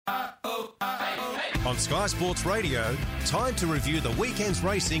On Sky Sports Radio, time to review the weekend's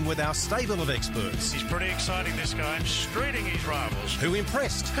racing with our stable of experts. He's pretty exciting, this guy, streeting his rivals. Who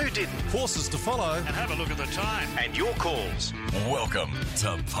impressed? Who didn't? Horses to follow. And have a look at the time. And your calls. Welcome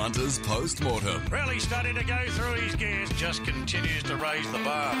to Punters Post-Mortem. Really starting to go through his gears, just continues to raise the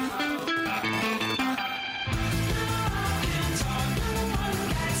bar.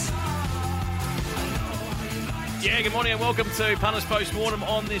 Yeah, good morning and welcome to Punters Post-Mortem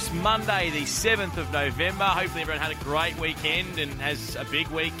on this Monday, the 7th of November. Hopefully everyone had a great weekend and has a big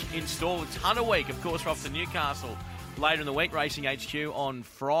week in store. It's Hunter Week, of course. We're off to Newcastle later in the week, Racing HQ on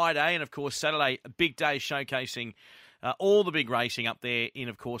Friday. And, of course, Saturday, a big day showcasing all the big racing up there in,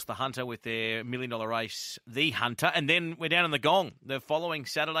 of course, the Hunter with their $1 million race, the Hunter. And then we're down in the Gong the following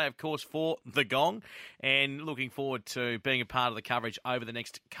Saturday, of course, for the Gong. And looking forward to being a part of the coverage over the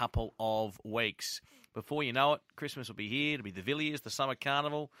next couple of weeks. Before you know it, Christmas will be here. It'll be the Villiers, the Summer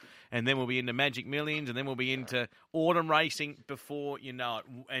Carnival, and then we'll be into Magic Millions, and then we'll be into autumn racing before you know it,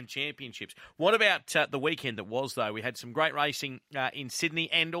 and championships. What about the weekend that was, though? We had some great racing in Sydney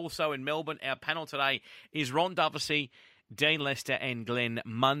and also in Melbourne. Our panel today is Ron Dufficy, Dean Lester and Glenn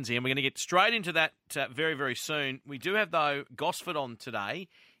Munsey, and we're going to get straight into that very, very soon. We do have, though, Gosford on today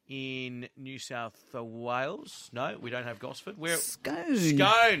in New South Wales. No, we don't have Gosford. We're Scone.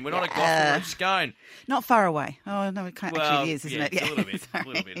 Scone. We're not at Gosford, we're at Scone. Not far away. Oh, no, it can't, actually it is, isn't it? Yeah, a little bit. A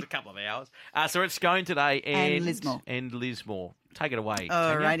little bit. A couple of hours. So we're at Scone today. And Lismore. And Lismore. Take it away.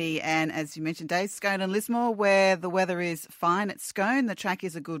 Alrighty, and as you mentioned, Dave, Scone and Lismore, where the weather is fine at Scone. The track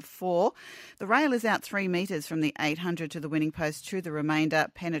is a good 4. The rail is out 3 metres from the 800 to the winning post to the remainder,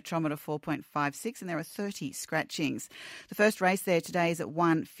 penetrometer 4.56, and there are 30 scratchings. The first race there today is at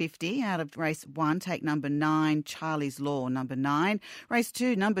 1:50. Out of race 1, take number 9, Charlie's Law, number 9. Race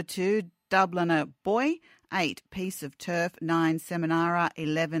 2, number 2, Dubliner Boy. 8, Piece of Turf. 9, Seminara.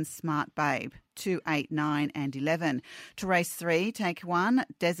 11, Smart Babe. 2, 8, 9 and 11. To race 3, take 1,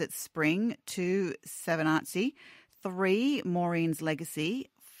 Desert Spring. 2, Savanazzi. 3, Maureen's Legacy.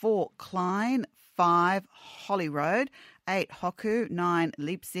 4, Klein. 5, Holly Road. 8, Hoku. 9,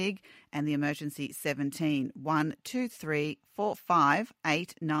 Leipzig. And the emergency 17. 1, 2, 3, 4, 5,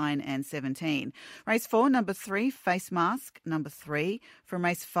 8, 9 and 17. Race 4, number 3, Face Mask. Number 3. From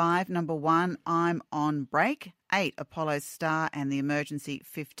race 5, number 1, I'm on Break. 8, Apollo Star and the emergency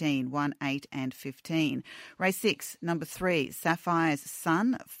 15, 1, 8 and 15. Race 6, number 3, Sapphire's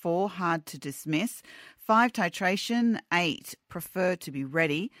Sun. 4, Hard to Dismiss. 5, Titration. 8, Prefer to be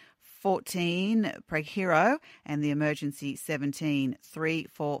Ready. 14, Preg Hero and the emergency 17, 3,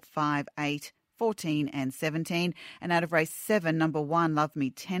 4, 5, 8, 14 and 17. And out of race 7, number 1, Love Me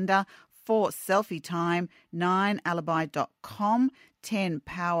Tender. 4, Selfie Time. 9, Alibi.com. 10,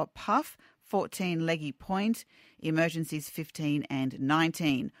 Power Puff. 14, Leggy Point. Emergencies 15 and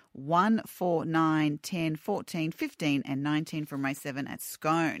 19. 1, 4, 9, 10, 14, 15 and 19 from race 7 at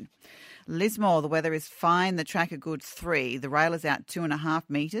Scone. Lismore, the weather is fine. The track a good 3. The rail is out 2.5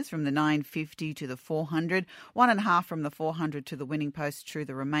 metres from the 950 to the 400. 1.5 from the 400 to the winning post to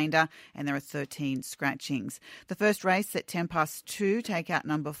the remainder. And there are 13 scratchings. The first race at 2:10, take out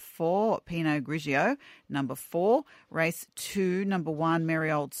number 4, Pinot Grigio. Number 4, race 2, number 1,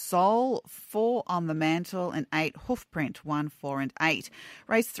 Merry Old Soul. 4, On the Mantle and 8, Hoofprint, 1, 4 and 8.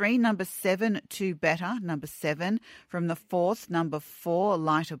 Race 3, number 7, 2 Better. Number 7 from the 4th, number 4,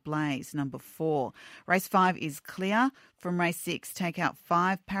 Lighter Blaze. Number 4. Race 5 is Clear. From race 6, take out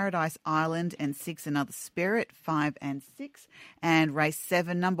 5, Paradise Island and 6, Another Spirit, 5 and 6. And race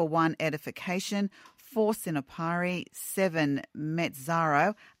 7, number 1, Edification. 4, Sinapari. 7,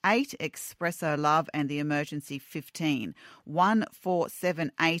 Mezzaro. 8, Espresso Love and the emergency 15. 1, 4,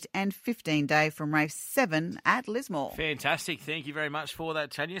 7, 8 and 15 day from race 7 at Lismore. Fantastic. Thank you very much for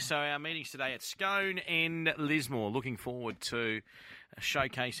that, Tanya. So our meetings today at Scone and Lismore. Looking forward to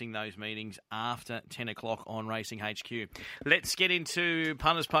showcasing those meetings after 10 o'clock on Racing HQ. Let's get into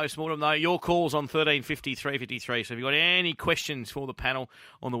Punters Post-Mortem, though. Your calls on 1350 353. So if you've got any questions for the panel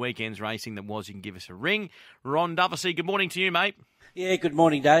on the weekend's racing that was, you can give us a ring. Ron Dufficy, good morning to you, mate. Yeah, good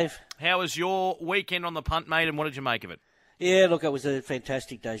morning, Dave. How was your weekend on the punt, mate, and what did you make of it? Yeah, look, it was a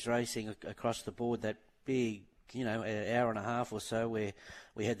fantastic day's racing across the board. That big, an hour and a half or so where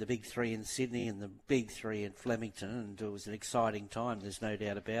we had the big 3 in Sydney and the big 3 in Flemington, and it was an exciting time, there's no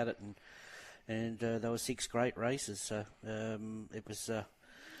doubt about it. And there were 6 great races. So it was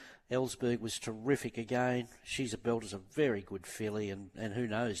Ellsberg was terrific again. She's a Belter's a very good filly, and who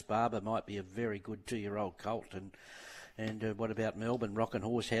knows, Barber might be a very good 2-year-old colt. And what about Melbourne, Rockin'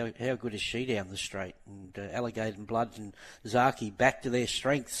 Horse? How good is she down the straight? And Alligator and Blood and Zaki back to their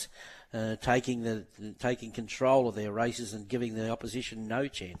strengths. taking control of their races and giving the opposition no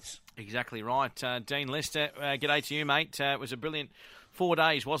chance. Exactly right. Dean Lester, g'day to you, mate. It was a brilliant 4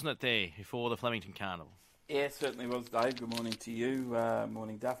 days, wasn't it, there, before the Flemington Carnival? Yeah, it certainly was, Dave. Good morning to you.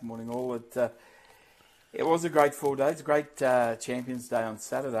 Morning, Duff. Morning, all. It was a great 4 days, a great Champions Day on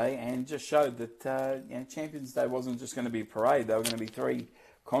Saturday, and just showed that Champions Day wasn't just going to be a parade. They were going to be 3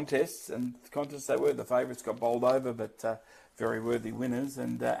 contests, and the contests they were. The favourites got bowled over, but very worthy winners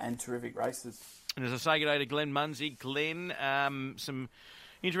and terrific races. And as I say, good day to Glenn Munsey. Glenn, some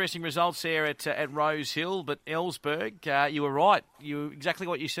interesting results there at Rose Hill, but Ellsberg, you were right. Exactly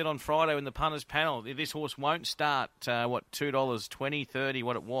what you said on Friday in the punters panel. This horse won't start, $2.20, 30,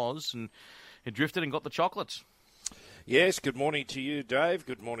 what it was, and it drifted and got the chocolates. Yes, good morning to you, Dave.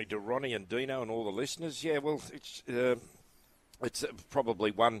 Good morning to Ronnie and Dino and all the listeners. Yeah, well, it's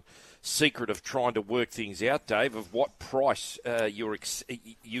probably one secret of trying to work things out, Dave, of what price you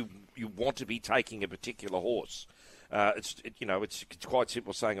want to be taking a particular horse. It's quite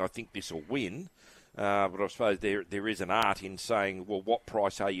simple saying, I think this will win, but I suppose there is an art in saying, well, what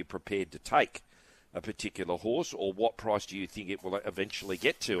price are you prepared to take a particular horse, or what price do you think it will eventually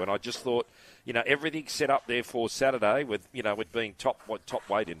get to? And I just thought, everything's set up there for Saturday with being top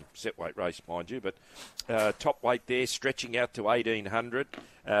weight in set weight race, mind you, but top weight there stretching out to 1,800,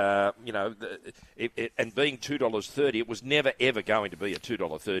 and being $2.30, it was never ever going to be a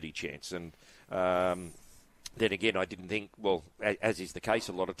 $2.30 chance. And then again, I didn't think, well, as is the case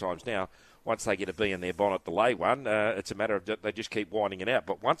a lot of times now, once they get a bee in their bonnet, the lay one, it's a matter of they just keep winding it out.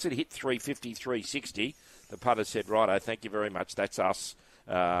 But once it hit 350, 360, the putter said, righto, thank you very much, that's us.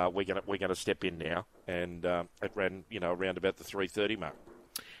 We're gonna step in now, and it ran around about the 330 mark.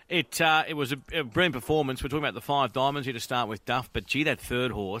 It was a brilliant performance. We're talking about the 5 diamonds here to start with, Duff, but gee, that third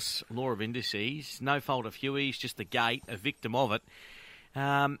horse, Law of Indices, no fault of Huey's, just the gate, a victim of it.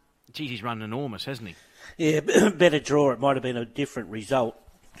 He's run enormous, hasn't he? Yeah, better draw. It might have been a different result.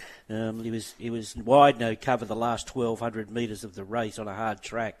 He was wide, no cover the last 1,200 metres of the race on a hard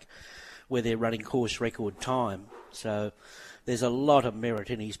track where they're running course record time. So there's a lot of merit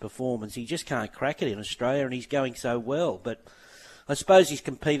in his performance. He just can't crack it in Australia, and he's going so well. But I suppose he's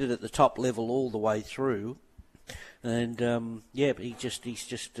competed at the top level all the way through. And, but he just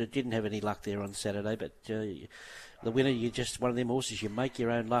didn't have any luck there on Saturday. But the winner, you're just one of them horses, you make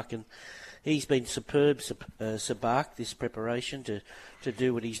your own luck. And he's been superb, Sabak, this preparation to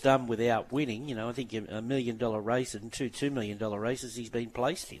do what he's done without winning. I think $1 million race and two $2 million races he's been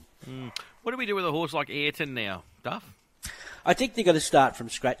placed in. What do we do with a horse like Ayrton now, Duff? I think they've got to start from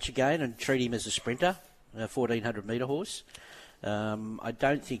scratch again and treat him as a sprinter, a 1,400-metre horse. I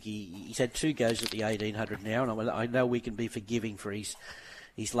don't think he's had 2 goes at the 1,800 now, and I know we can be forgiving for his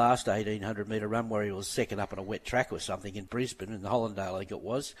last 1,800-metre run where he was second up on a wet track or something in Brisbane, in the Hollandale, I think it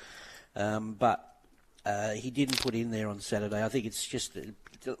was. But he didn't put in there on Saturday. I think it's just,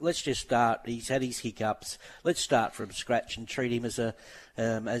 let's just start. He's had his hiccups. Let's start from scratch and treat him as a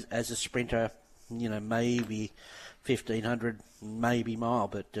sprinter, maybe 1,500, maybe mile,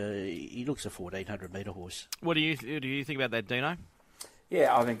 but he looks a 1,400-metre horse. What do you think about that, Dino?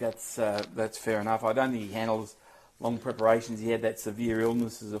 Yeah, I think that's fair enough. I don't think he handles long preparations. He had that severe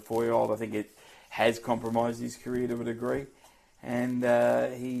illness as a 4-year-old. I think it has compromised his career to a degree. And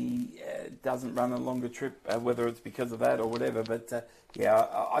he doesn't run a longer trip, whether it's because of that or whatever. But,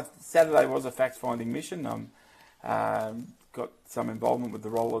 Saturday was a fact-finding mission. Got some involvement with the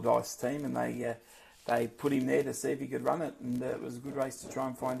Roller Dice team, and they put him there to see if he could run it. And it was a good race to try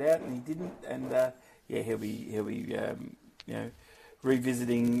and find out, and he didn't. And, he'll be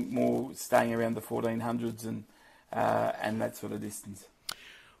revisiting more, staying around the 1,400s and that sort of distance.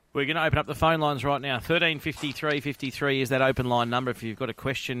 We're going to open up the phone lines right now. 135353 is that open line number if you've got a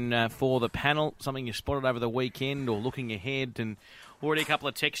question for the panel, something you spotted over the weekend or looking ahead. And already a couple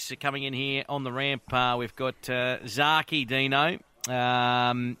of texts are coming in here on the ramp. We've got Zaki, Dino,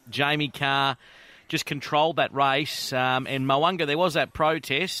 Jamie Carr just controlled that race. And Mo'unga, there was that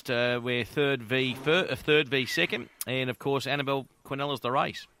protest where third v second. And, of course, Annabelle Quinella's the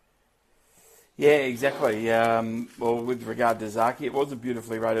race. Yeah, exactly. With regard to Zaki, it was a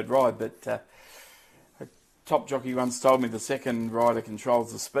beautifully rated ride, but a top jockey once told me the second rider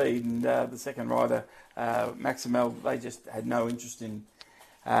controls the speed, and the second rider, Maximel, they just had no interest in.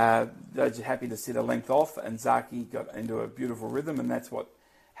 They're just happy to sit a length off, and Zaki got into a beautiful rhythm, and that's what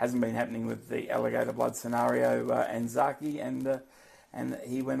hasn't been happening with the Alligator Blood scenario and Zaki, and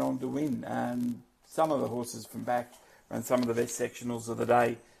he went on to win. Some of the horses from back ran some of the best sectionals of the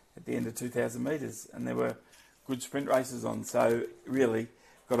day at the end of 2,000 metres, and there were good sprint races on, so really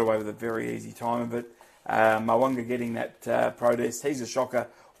got away with a very easy time. But Mwanga getting that protest. He's a shocker.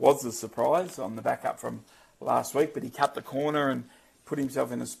 Was the surprise on the back up from last week, but he cut the corner and put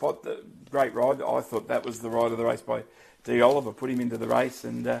himself in a spot. Great ride. I thought that was the ride of the race by D. Oliver. Put him into the race,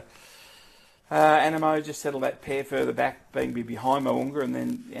 and Anamoe just settled that pair further back, being behind Mwanga, and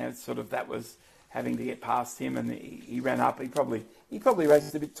then sort of that was having to get past him, and he ran up. He probably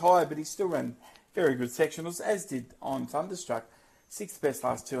raced a bit tired, but he still ran very good sectionals, as did On Thunderstruck. 6th best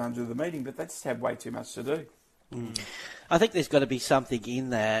last 200 of the meeting, but they just had way too much to do. I think there's got to be something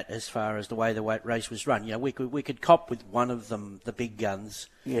in that as far as the way the race was run. We could cop with one of them, the big guns,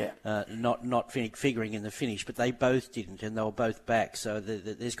 not figuring in the finish, but they both didn't, and they were both back. So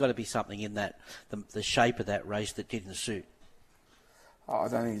there's got to be something in that, the shape of that race that didn't suit. I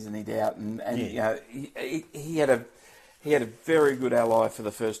don't think there's any doubt, and he had a very good ally for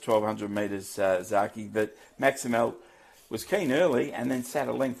the first 1,200 metres, Zaki, but Maximel was keen early and then sat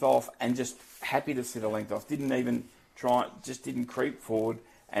a length off and just happy to sit a length off. Didn't even try, just didn't creep forward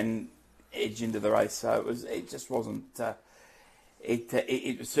and edge into the race. So it just wasn't.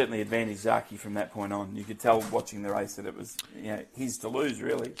 It was certainly advantaged Zaki from that point on. You could tell watching the race that it was his to lose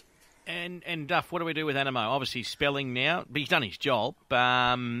really. And Duff, what do we do with Anamoe? Obviously spelling now, but he's done his job.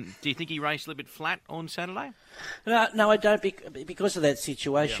 Do you think he raced a little bit flat on Saturday? No, I don't, because of that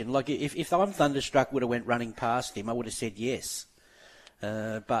situation. Yeah. Like, if I'm Thunderstruck would have went running past him, I would have said yes.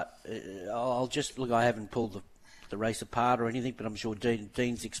 But I'll just look. I haven't pulled the race apart or anything, but I'm sure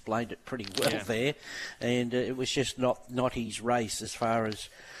Dean's explained it pretty well there. And it was just not his race as far as.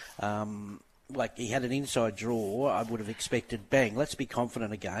 Like, he had an inside draw. I would have expected bang. Let's be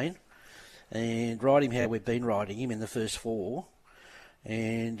confident again. And ride him how we've been riding him in the first 4,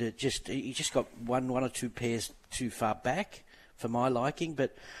 and he just got one or two pairs too far back for my liking.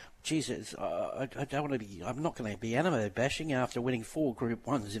 But Jesus, I don't want to be. I'm not going to be Anamoe bashing after winning 4 Group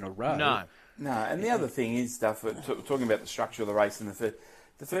 1s in a row. No. And the other thing is, Duff, talking about the structure of the race in the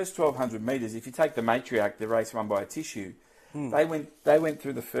first 1,200 metres. If you take the matriarch, the race won by a tissue. They went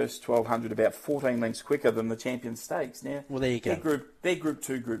through the first 1,200 about 14 lengths quicker than the Champion Stakes. Now, well, there you go. They're Group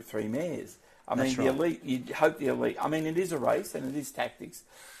 2, Group 3 mares. That's the right. elite. You'd hope the elite. I mean, it is a race and it is tactics,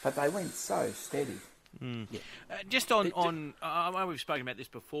 but they went so steady. Yeah. Just on I know we've spoken about this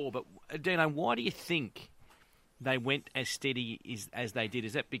before, but Dino, why do you think they went as steady as they did?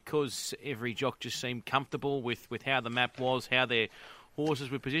 Is that because every jock just seemed comfortable with how the map was, how their horses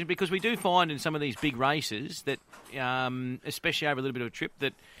were positioned? Because we do find in some of these big races that, especially over a little bit of a trip,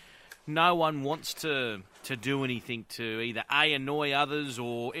 that no one wants to do anything to either annoy others,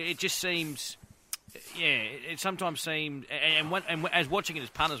 or it just seems, it sometimes seems, and as watching it as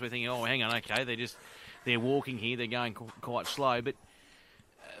punters, we're thinking, oh, hang on, okay, they're walking here, they're going quite slow, but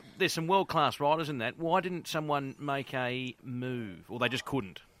there's some world-class riders in that. Why didn't someone make a move, or they just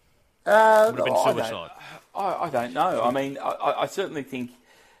couldn't? Would have been suicide. I don't know. I mean, I certainly think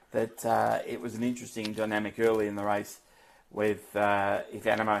that it was an interesting dynamic early in the race with if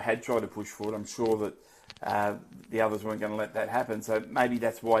Anamoe had tried to push forward, I'm sure that the others weren't going to let that happen. So maybe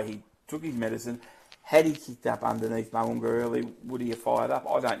that's why he took his medicine. Had he kicked up underneath Mwanga early, would he have fired up?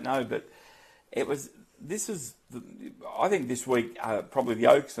 I don't know, but I think this week, probably the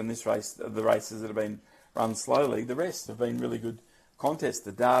Oaks and this race, the races that have been run slowly, the rest have been really good contests.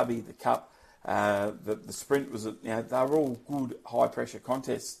 The Derby, the Cup, the Sprint was, they were all good high pressure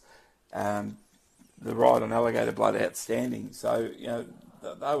contests. The ride on Alligator Blood outstanding. So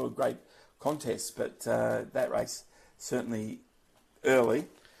they were great contests, but that race certainly early.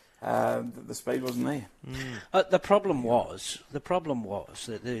 The speed wasn't there. The problem was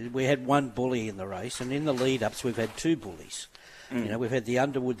that we had one bully in the race, and in the lead-ups we've had 2 bullies. We've had the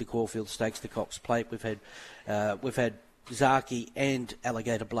Underwood, the Caulfield Stakes, the Cox Plate. We've had Zaki and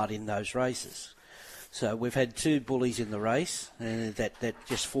Alligator Blood in those races. So we've had 2 bullies in the race, and that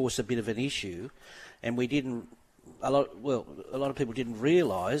just forced a bit of an issue. And we didn't. A lot of people didn't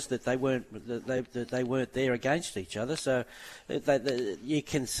realise that they weren't there against each other. So you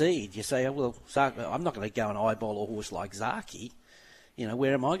concede. You say, oh, well, Zaki, I'm not going to go and eyeball a horse like Zaki.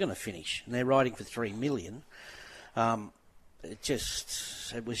 Where am I going to finish? And they're riding for $3 million. It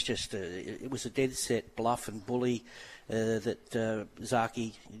was a dead set bluff and bully that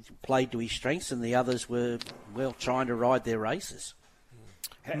Zaki played to his strengths, and the others were trying to ride their races.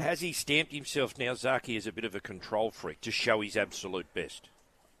 Has he stamped himself now, Zaki, as a bit of a control freak to show his absolute best?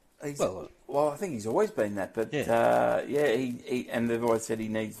 Well, I think he's always been that, but he and they've always said he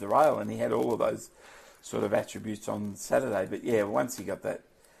needs the rail, and he had all of those sort of attributes on Saturday. But once he got the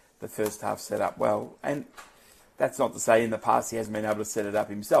first half set up well, and that's not to say in the past he hasn't been able to set it up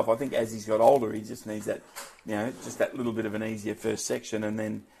himself. I think as he's got older, he just needs that, just that little bit of an easier first section, and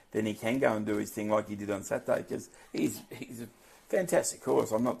then then he can go and do his thing like he did on Saturday, because he's a fantastic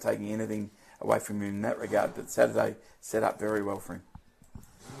horse. I'm not taking anything away from him in that regard, but Saturday set up very well for him.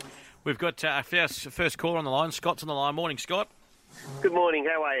 We've got our first caller on the line. Scott's on the line. Morning, Scott. Good morning.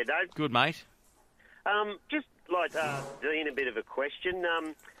 How are you, Dave? Good, mate. Just like Dean, a bit of a question.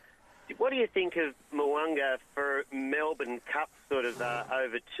 What do you think of Mwanga for Melbourne Cup sort of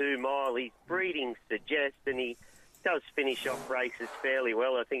over 2 mile? His breeding suggests, and he does finish off races fairly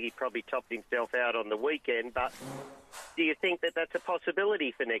well. I think he probably topped himself out on the weekend, but do you think that that's a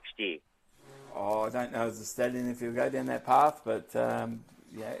possibility for next year? Oh, I don't know as a stallion if he'll go down that path, but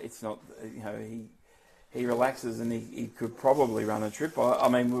it's not, he relaxes and he could probably run a trip. I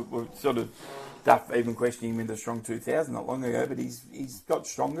mean, we're sort of Duff even questioning him in the Strong 2000 not long ago, but he's got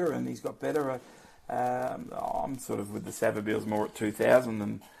stronger and he's got better. I'm sort of with the Savabills more at 2000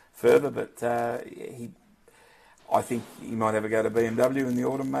 than further, but I think he might have a go to BMW in the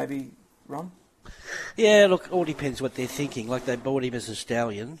autumn, maybe, Ron? Yeah, look, all depends what they're thinking. Like, they bought him as a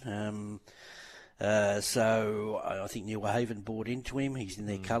stallion. So I think New Haven bought into him. He's in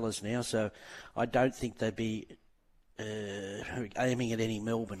their colours now, so I don't think they'd be aiming at any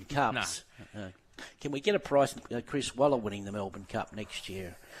Melbourne Cups. No. Can we get a price, Chris Waller winning the Melbourne Cup next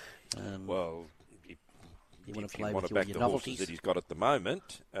year? Well, you want to if play you want with to back your the novelties horses that he's got at the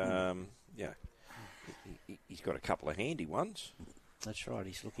moment, he's got a couple of handy ones. That's right,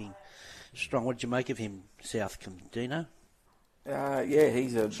 he's looking strong. What did you make of him, Southcombe, Dino?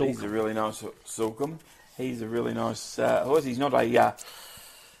 He's a really nice Silcombe. He's a really nice horse. He's not a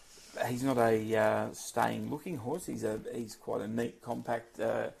staying looking horse. He's quite a neat, compact,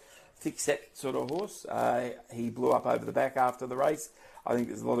 thick set sort of horse. He blew up over the back after the race. I think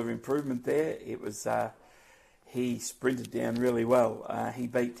there's a lot of improvement there. It was he sprinted down really well. He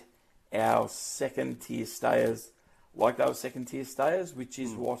beat our second tier stayers like they were second tier stayers, which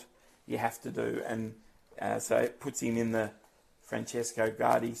is what you have to do, and so it puts him in the Francesco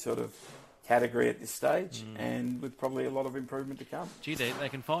Guardi sort of category at this stage, and with probably a lot of improvement to come. Gee, they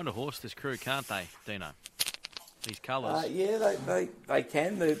can find a horse, this crew, can't they, Dino? These colours. They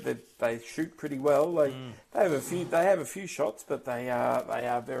can. They shoot pretty well. They have a few shots, but they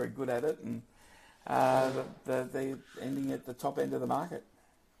are very good at it, and they're ending at the top end of the market.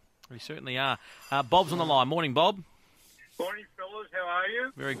 We certainly are. Bob's on the line. Morning, Bob. Morning, fellas. How are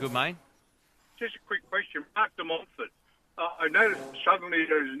you? Very good, mate. Just a quick question. Mark de Montfort. I noticed suddenly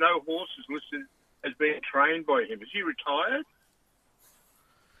there's no horses listed as being trained by him. Is he retired?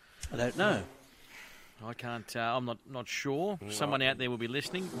 I don't know. I can't. I'm not sure. Someone out there will be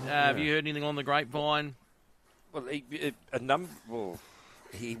listening. Have you heard anything on the grapevine? Well,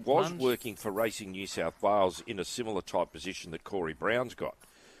 he was working for Racing New South Wales in a similar type position that Corey Brown's got,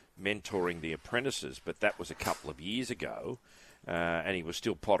 mentoring the apprentices, but that was a couple of years ago. And he was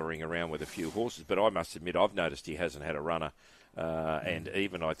still pottering around with a few horses. But I must admit, I've noticed he hasn't had a runner. And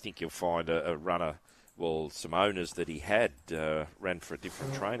even I think you'll find a runner, some owners that he had ran for a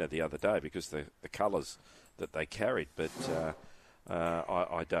different trainer the other day because the colours that they carried. But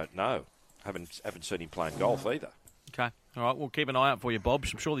I don't know. Haven't seen him playing golf either. Okay. All right, we'll keep an eye out for you, Bob.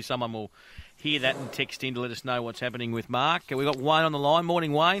 Surely someone will hear that and text in to let us know what's happening with Mark. We've got Wayne on the line.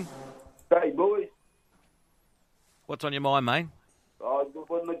 Morning, Wayne. Hey, boys. What's on your mind, mate?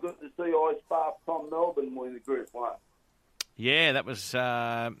 Wasn't it good to see I Spark Tom Melbourne win the Group 1? Yeah, that was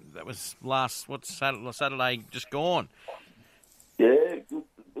Saturday just gone. Yeah, good.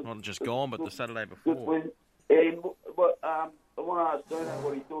 Not just gone, but the Saturday Good before. win. And I want to ask Dino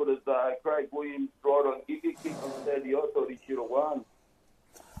what he thought of Craig Williams' ride on Giga Kick on Saturday. I thought he should have won.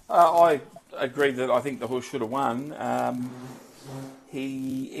 I agree that I think the horse should have won.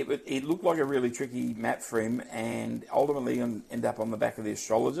 It looked like a really tricky map for him, and ultimately ended up on the back of the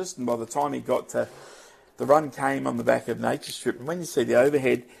Astrologist. And by the time he got to the run, came on the back of Nature Strip. And when you see the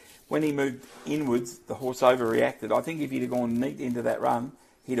overhead, when he moved inwards, the horse overreacted. I think if he'd have gone neat into that run,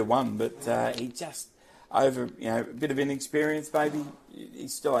 he'd have won. But he just a bit of inexperience maybe.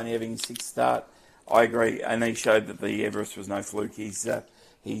 He's still only having his 6th start. I agree, and he showed that the Everest was no fluke. He's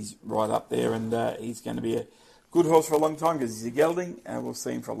right up there, and he's going to be a good horse for a long time because he's a gelding, and we'll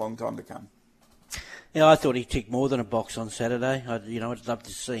see him for a long time to come. Yeah, I thought he ticked more than a box on Saturday. I'd love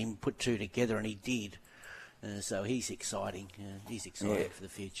to see him put two together, and he did. So he's exciting. He's excited for the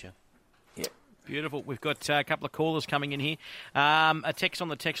future. Yeah. Beautiful. We've got a couple of callers coming in here. A text on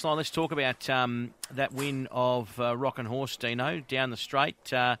the text line. Let's talk about that win of Rockin' Horse, Dino, down the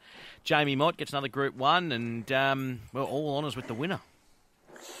straight. Jamie Mott gets another Group 1, and all honours with the winner.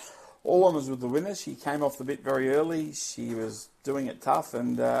 All honours with the winner. She came off the bit very early. She was doing it tough,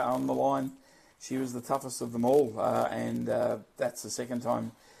 and on the line, she was the toughest of them all. And that's the second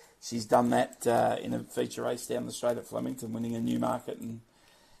time she's done that in a feature race down the straight at Flemington, winning a Newmarket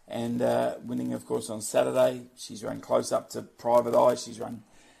and winning, of course, on Saturday. She's run close up to Private Eye. She's run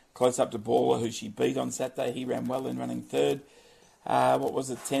close up to Baller, who she beat on Saturday. He ran well in running third.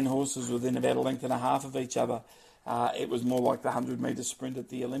 10 horses within about a length and a half of each other. It was more like the 100-metre sprint at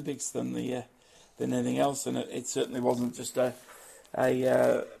the Olympics than anything else, and it certainly wasn't just a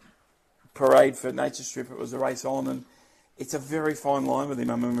parade for Nature Strip. It was a race on, and it's a very fine line with him.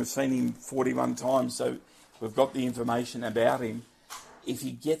 I mean, we've seen him 41 times, so we've got the information about him. If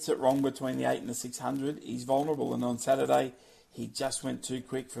he gets it wrong between the 8 and the 600, he's vulnerable, and on Saturday he just went too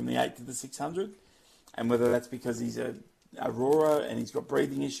quick from the 8 to the 600, and whether that's because he's a roarer and he's got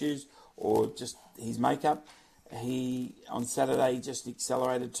breathing issues or just his makeup, he on Saturday just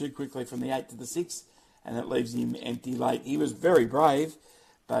accelerated too quickly from the 8 to the 6, and it leaves him empty late. He was very brave,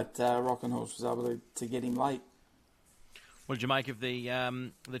 but Rockin' Horse was able to get him late. What did you make of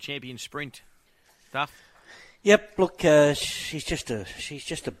the champion sprint, Duff? Yep, look, she's just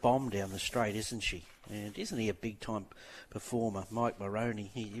a bomb down the straight, isn't she? And isn't he a big-time performer, Mike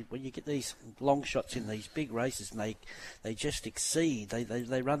Moroney? When you get these long shots in these big races, and they just exceed.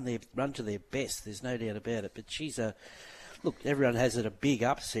 They run to their best. There's no doubt about it. But she's look. Everyone has it a big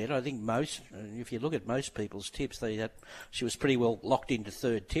upset. I think if you look at most people's tips, she was pretty well locked into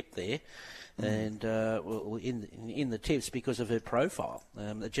third tip there. And in the tips because of her profile,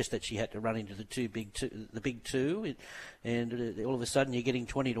 just that she had to run into the big two, and all of a sudden you're getting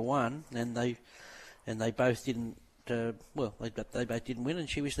 20-1, and they both didn't. They both didn't win, and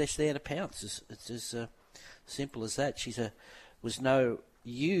she was less there to pounce. It's as simple as that. Was no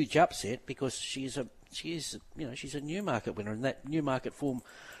huge upset because she is a Newmarket winner, and that Newmarket form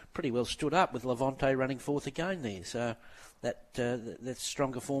pretty well stood up with Levante running fourth again there. So that's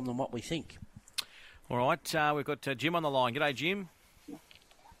stronger form than what we think. All right, we've got Jim on the line. G'day, Jim.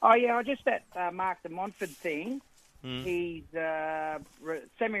 Oh, yeah, just that Mark de Montfort thing. He's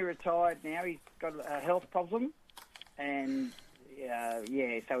semi-retired now. He's got a health problem. And,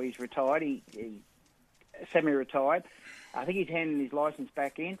 so he's retired. He's semi-retired. I think he's handing his licence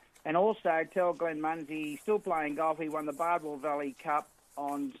back in. And also, tell Glenn Munsey he's still playing golf. He won the Bardwell Valley Cup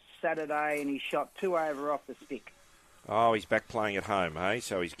on Saturday, and he shot 2 over off the stick. Oh, he's back playing at home, hey?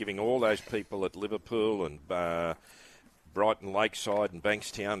 So he's giving all those people at Liverpool and Brighton Lakeside and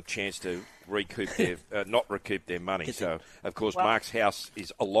Bankstown a chance to not recoup their money. So, of course, Mark's house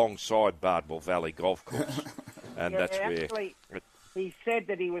is alongside Bardwell Valley Golf Course. And that's actually, he said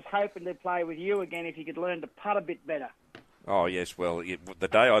that he was hoping to play with you again if he could learn to putt a bit better. Oh, yes. Well, the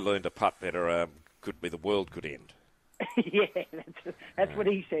day I learned to putt better, the world could end. Yeah, that's what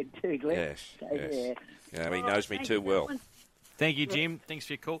he said too, Glenn. Yes, so, yes. Yeah, he knows me too well. Thank you, Jim. Thanks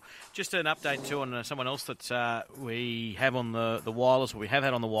for your call. Just an update too on someone else that we have on the wireless, or we have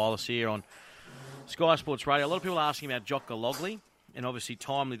had on the wireless here on Sky Sports Radio. A lot of people are asking about Jock Galogley, and obviously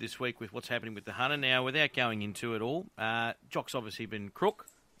timely this week with what's happening with the Hunter. Now, without going into it all, Jock's obviously been crook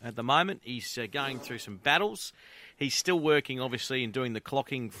at the moment. He's going through some battles. He's still working, obviously, and doing the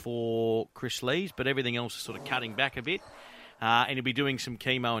clocking for Chris Lees, but everything else is sort of cutting back a bit. And he'll be doing some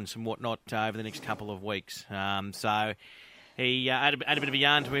chemo and some whatnot over the next couple of weeks. So he had a bit of a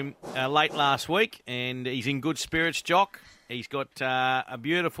yarn to him late last week, and he's in good spirits, Jock. He's got a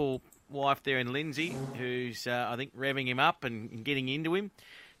beautiful wife there in Lindsay who's, I think, revving him up and getting into him.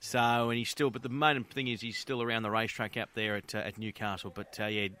 So, and he's still, but the main thing is he's still around the racetrack up there at Newcastle. But,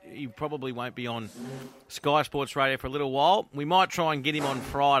 he probably won't be on Sky Sports Radio for a little while. We might try and get him on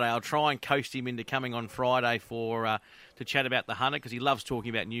Friday. I'll try and coast him into coming on Friday to chat about the Hunter, because he loves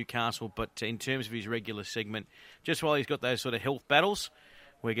talking about Newcastle. But in terms of his regular segment, just while he's got those sort of health battles,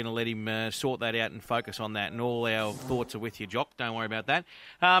 we're going to let him sort that out and focus on that. And all our thoughts are with you, Jock. Don't worry about that.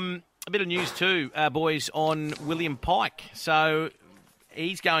 A bit of news too, boys, on William Pike. So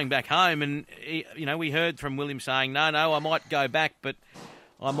he's going back home, and we heard from William saying, no, I might go back, but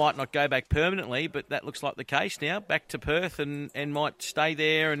I might not go back permanently. But that looks like the case now. Back to Perth and might stay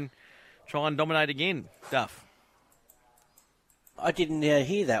there and try and dominate again. Duff. I didn't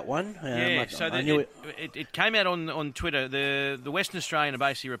hear that one. It came out on Twitter. The Western Australian are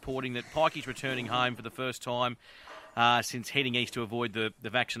basically reporting that Pikey's returning home for the first time since heading east to avoid the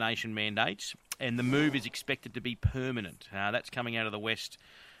vaccination mandates, and the move is expected to be permanent. That's coming out of the West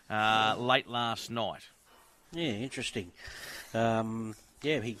late last night. Yeah, interesting.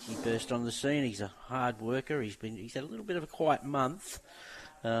 He burst on the scene. He's a hard worker. He's had a little bit of a quiet month,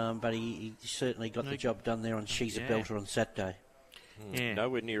 but he certainly got the job done there on She's a Belter on Saturday. Yeah.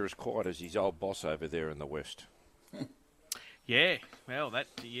 Nowhere near as quiet as his old boss over there in the West. Yeah, well,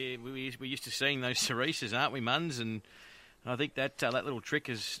 we're used to seeing those Cereses, aren't we, Muns? And And I think that that little trick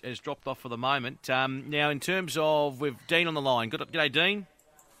has dropped off for the moment. Now, in terms of, with Dean on the line. G'day, Dean.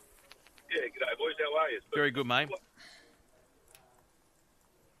 Yeah, g'day, boys. How are you? Very good, mate.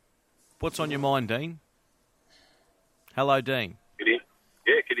 What's on your mind, Dean? Hello, Dean. Can you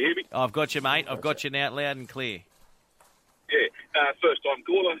hear me? I've got you, mate. I've got you now, loud and clear. Yeah, first time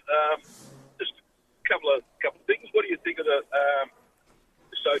caller. Just a couple of things. What do you think of the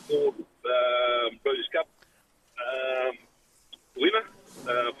so-called Breeders' Cup winner,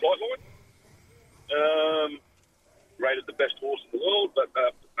 Flightline? Rated the best horse in the world, but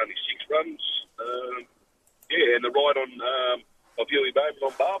only 6 runs. And the ride on of Huey Bowman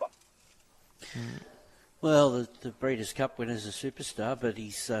on Barber. Well, the Breeders' Cup winner's a superstar, but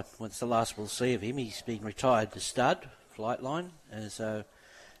he's what's the last we'll see of him? He's been retired to stud, Flightline, and so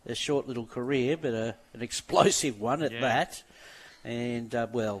a short little career, but an explosive one at that. And,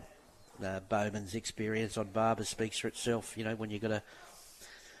 Bowman's experience on Barber speaks for itself. You know, when you've got a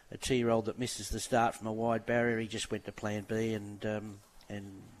 2-year-old that misses the start from a wide barrier, he just went to plan B and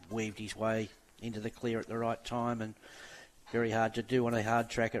weaved his way into the clear at the right time, and very hard to do on a hard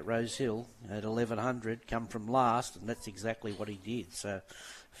track at Rose Hill at 1100, come from last, and that's exactly what he did. So,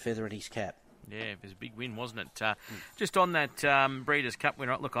 feather in his cap. Yeah, it was a big win, wasn't it? Just on that Breeders' Cup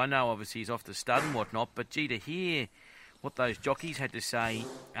winner, look, I know obviously he's off the stud and whatnot, but gee, to hear what those jockeys had to say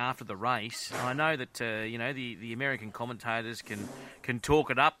after the race, I know that the American commentators can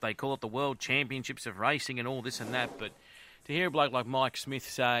talk it up. They call it the World Championships of Racing and all this and that, but to hear a bloke like Mike Smith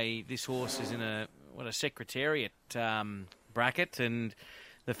say this horse is in a secretariat bracket, and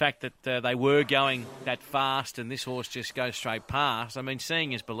the fact that they were going that fast and this horse just goes straight past, I mean,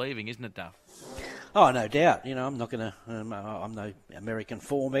 seeing is believing, isn't it, Duff? Oh, no doubt. You know, I'm not going to. I'm no American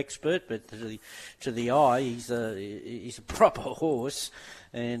form expert, but to the eye, he's a proper horse,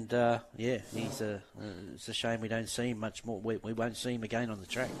 and it's a shame we don't see him much more. We won't see him again on the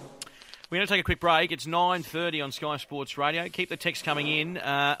track. We're going to take a quick break. It's 9:30 on Sky Sports Radio. Keep the text coming in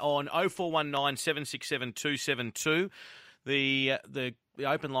on 0419 767 272. The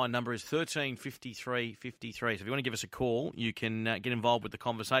open line number is 1353 53. So if you want to give us a call, you can get involved with the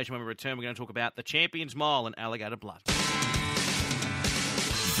conversation. When we return, we're going to talk about the Champions Mile and Alligator Blood.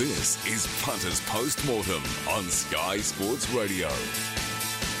 This is Punters Post-Mortem on Sky Sports Radio.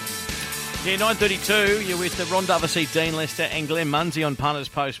 Yeah, 9:32. You're with Ron Dovesey, Dean Lester and Glenn Munsey on Punters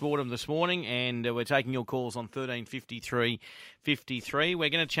Post-Mortem this morning, and we're taking your calls on 1353 53. We're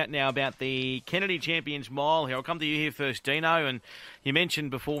going to chat now about the Kennedy Champions Mile here. I'll come to you here first, Dino, and you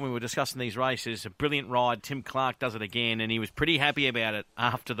mentioned before when we were discussing these races, a brilliant ride. Tim Clark does it again, and he was pretty happy about it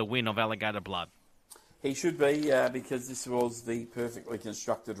after the win of Alligator Blood. He should be, because this was the perfectly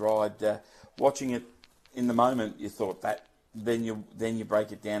constructed ride. Watching it in the moment, you thought that. Then you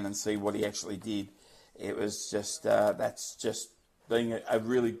break it down and see what he actually did. It was just that's just being a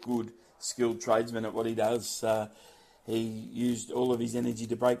really good, skilled tradesman at what he does. He used all of his energy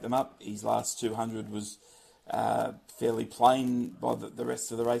to break them up. His last 200 was fairly plain by the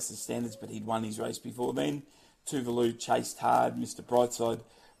rest of the race's standards, but he'd won his race before then. Tuvalu chased hard. Mr. Brightside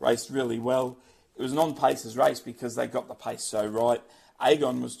raced really well. It was an on-paces race because they got the pace so right.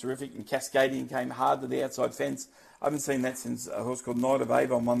 Aegon was terrific, and Cascadian came hard to the outside fence. I haven't seen that since a horse called Knight of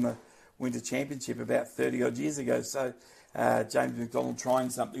Avon won the Winter Championship about 30-odd years ago. So James McDonald trying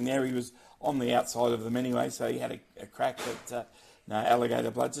something there. He was on the outside of them anyway, so he had a crack at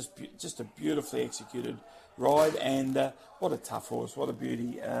Alligator Blood. Just a beautifully executed ride, and what a tough horse, what a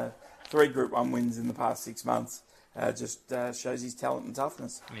beauty. 3 Group 1 wins in the past 6 months. Just shows his talent and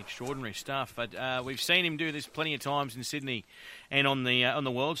toughness. Extraordinary stuff. But we've seen him do this plenty of times in Sydney and on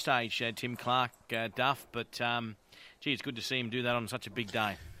the world stage, Tim Clark, Duff. But, it's good to see him do that on such a big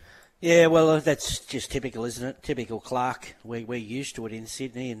day. Yeah, well, that's just typical, isn't it? Typical Clark. We're used to it in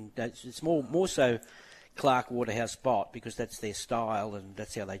Sydney, and it's more so Clark Waterhouse Spot because that's their style and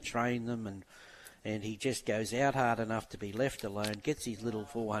that's how they train them, and he just goes out hard enough to be left alone, gets his little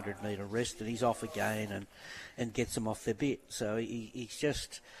 400-metre rest, and he's off again and gets them off their bit. So he's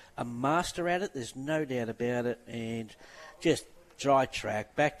just a master at it, there's no doubt about it, and just dry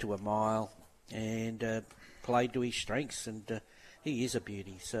track, back to a mile, and played to his strengths, and he is a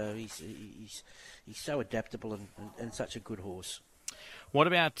beauty. So he's so adaptable and such a good horse. What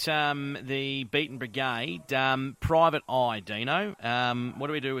about the Beaten Brigade? Private Eye, Dino. What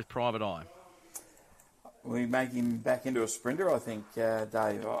do we do with Private Eye? We make him back into a sprinter, I think,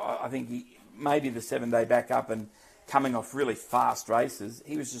 Dave. I think he maybe the 7-day back up and coming off really fast races,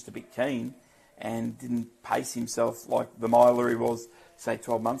 he was just a bit keen and didn't pace himself like the miler he was, say,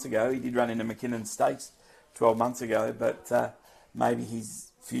 12 months ago. He did run into McKinnon Stakes 12 months ago, but maybe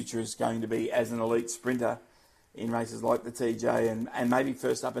his future is going to be as an elite sprinter. in races like the TJ and maybe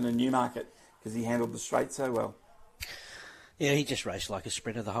first up in a Newmarket because he handled the straight so well. Yeah, he just raced like a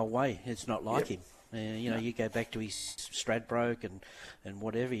sprinter the whole way. It's not like him. You go back to his Stradbroke and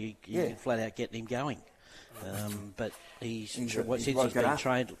whatever, you can flat out get him going. But since he's been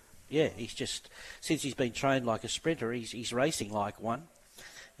trained, since he's been trained like a sprinter, he's racing like one.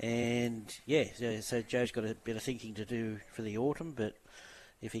 And so Joe's got a bit of thinking to do for the autumn. But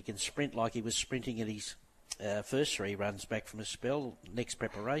if he can sprint like he was sprinting at his first 3 runs back from a spell, next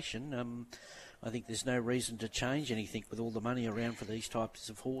preparation, I think there's no reason to change anything with all the money around for these types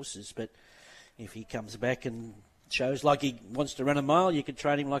of horses. But if he comes back and shows like he wants to run a mile, you could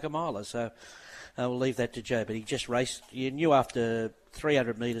train him like a miler. So we'll leave that to Joe. But he just raced. You knew after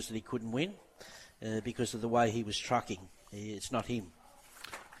 300 metres that he couldn't win because of the way he was trucking. It's not him.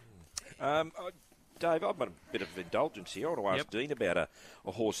 Dave, I've got a bit of indulgence here. I want to ask Dean about a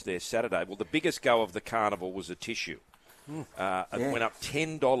horse there Saturday. Well, the biggest go of the carnival was a Tissue. It went up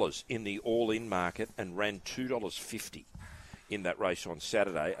 $10 in the all-in market and ran $2.50 in that race on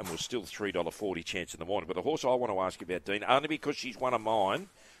Saturday and was still $3.40 chance in the morning. But the horse I want to ask you about, Dean, only because she's one of mine,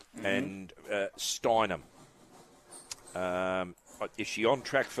 and Steinem. Is she on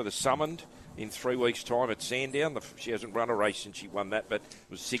track for the Summoned in 3 weeks' time at Sandown? She hasn't run a race since she won that, but it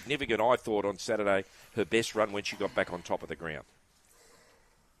was significant, I thought, on Saturday, her best run when she got back on top of the ground.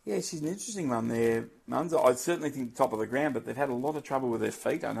 Yeah, she's an interesting one there, Mums. I certainly think top of the ground, but they've had a lot of trouble with her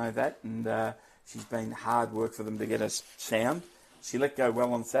feet, I know that, and she's been hard work for them to get her sound. She let go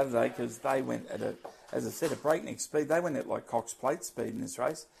well on Saturday because they went at as I said, a breakneck speed. They went at like Cox Plate speed in this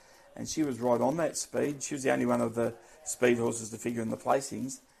race, and she was right on that speed. She was the only one of the speed horses to figure in the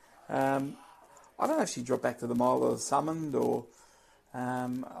placings. I don't know if she dropped back to the mile of the Summoned or, I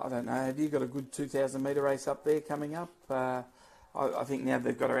don't know. Have you got a good 2,000 metre race up there coming up? I think now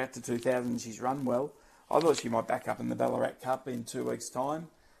they've got her out to 2,000, she's run well. I thought she might back up in the Ballarat Cup in 2 weeks' time.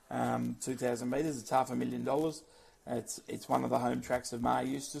 2,000 metres, it's $500,000. It's one of the home tracks of Mar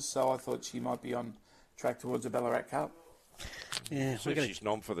Eustace, so I thought she might be on track towards the Ballarat Cup. Yeah, so she's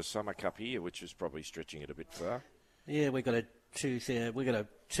nom for the Summer Cup here, which is probably stretching it a bit far. Yeah, we've got a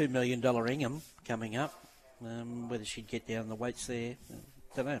 $2 million Ingham coming up. Whether she'd get down the weights there,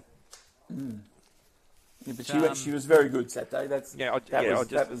 don't know. Yeah, but she was very good Saturday.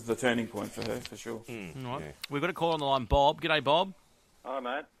 That was the turning point for her, for sure. Right. Yeah. We've got a call on the line, Bob. G'day, Bob. Hi,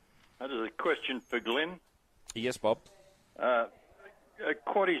 mate. That is a question for Glenn. Yes, Bob.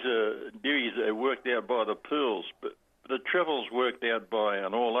 Quaddies are duties are worked out by the pools, but the trebles worked out by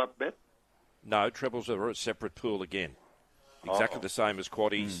an all-up bet? No, trebles are a separate pool again. Exactly the same as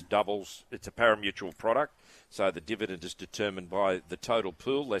quaddies, doubles. It's a parimutuel product, so the dividend is determined by the total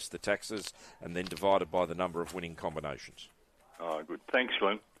pool, less the taxes, and then divided by the number of winning combinations. Oh, good. Thanks,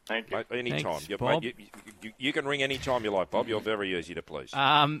 Glenn. Thank you. Mate, anytime. Thanks, Bob. You can ring any time you like, Bob. You're very easy to please.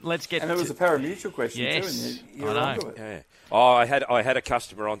 Let's get. And it was a parimutuel question too. And you were onto it. Yeah. Oh, I had a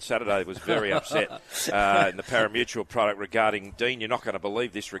customer on Saturday that was very upset in the parimutuel product regarding Dean. You're not going to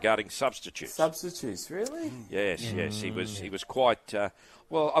believe this regarding substitutes. Substitutes, really? Yes. He was quite.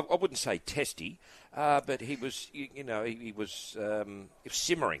 Well, I wouldn't say testy, but he was. He was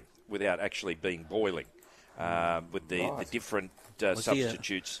simmering without actually being boiling. With the different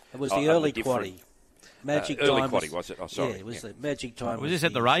substitutes. It was the early quaddie. Magic Time. Early quaddie, was it? Oh, sorry. Yeah, it was the Magic Time. Was this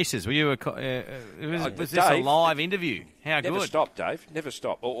at the races? Were you? Was this a live interview? How good? Never stop, Dave. Never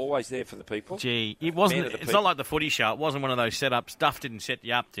stop. Always there for the people. Gee, it wasn't. It's not like the footy show. It wasn't one of those setups. Duff didn't set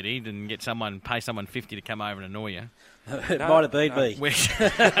you up, did he? Didn't get pay someone $50 to come over and annoy you. It might have been me.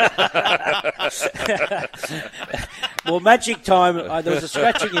 Well, Magic Time, there was a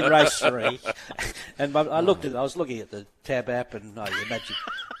scratching in race 3, and I was looking at the tab app, and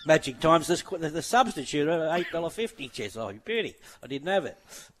Magic Time's the substitute at $8.50. Chess, oh, beauty! I didn't have it.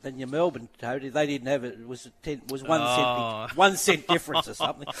 Then your Melbourne Toad, they didn't have it. It was 1 cent difference or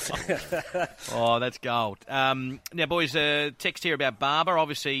something. Oh, that's gold. Now, boys, text here about Barber.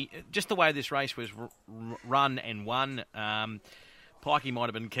 Obviously, just the way this race was run and won. Pikey might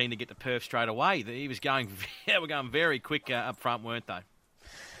have been keen to get to Perth straight away. They were going very quick up front, weren't they?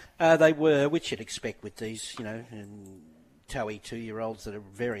 They were, which you'd expect with these, towy 2-year-olds that are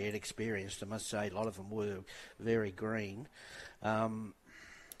very inexperienced. I must say, a lot of them were very green.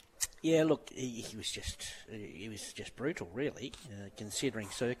 Yeah, look, he was just brutal, really, considering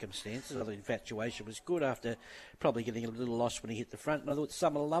circumstances. I thought Infatuation was good after probably getting a little lost when he hit the front, and I thought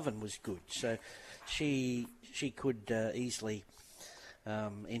Summer Lovin' was good. So she could easily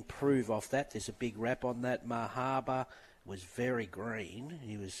improve off that. There's a big rap on that. Mahaba was very green.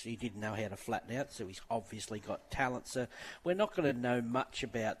 He didn't know how to flatten out, so he's obviously got talent. So we're not going to know much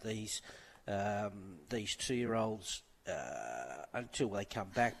about these these 2-year-olds until they come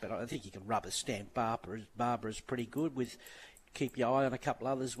back. But I think you can rubber stamp Barbara's pretty good. Keep your eye on a couple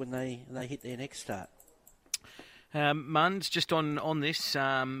others when they hit their next start. Munds, just on this,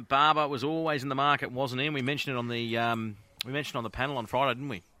 Barber was always in the market, wasn't he? And we mentioned it on the panel on Friday, didn't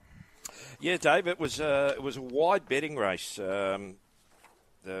we? Yeah, Dave. It was a wide betting race. He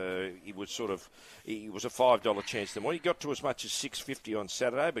was a $5 chance. Then he got to as much as $6.50 on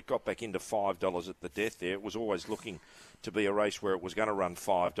Saturday, but got back into $5 at the death there. It was always looking to be a race where it was going to run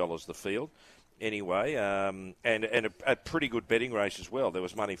 $5 the field. Anyway, and a pretty good betting race as well. There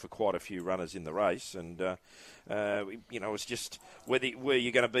was money for quite a few runners in the race, and it's just were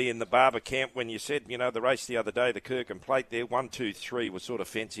you going to be in the Barber camp when you said, the race the other day, the Kirkham Plate there, 1, 2, 3 was sort of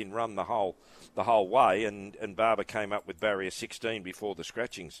fence in run the whole way, and Barber came up with barrier 16 before the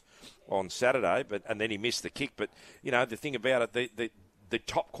scratchings on Saturday, and then he missed the kick. But the thing about it, the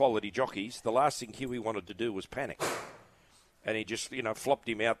top quality jockeys, the last thing Huey wanted to do was panic. And he just, flopped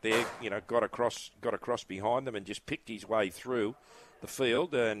him out there, got across behind them and just picked his way through the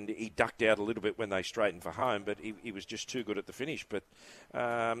field. And he ducked out a little bit when they straightened for home, but he was just too good at the finish. But,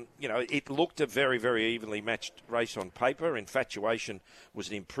 it looked a very, very evenly matched race on paper. Infatuation was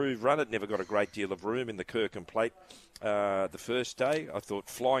an improved run. It never got a great deal of room in the Kirkham Plate the first day. I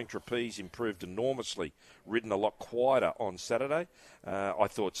thought Flying Trapeze improved enormously, ridden a lot quieter on Saturday. I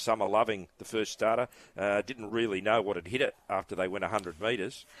thought Summer Loving, the first starter, didn't really know what had hit it after they went 100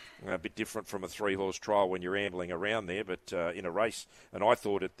 metres. A bit different from a 3-horse trial when you're ambling around there, but in a race. And I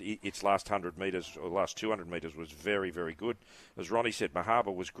thought its last 100 metres, or last 200 metres, was very, very good. As Ronnie said,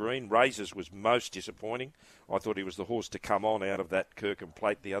 Mahaba was green. Razors was most disappointing. I thought he was the horse to come on out of that Kirkham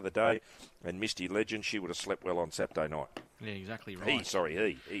Plate the other day. And Misty Legend, she would have slept well on Saturday night. Yeah, exactly right.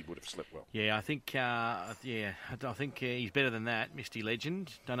 He would have slept well. Yeah, I think he's better than that, Misty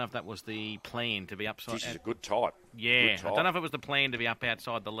Legend. Don't know if that was the plan to be upside. She's a good type. Yeah, I don't know if it was the plan to be up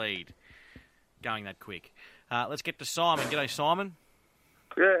outside the lead, going that quick. Let's get to Simon. G'day, Simon.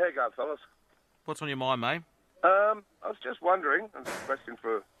 Yeah, how you going, fellas? What's on your mind, mate? I was just wondering, and it's a question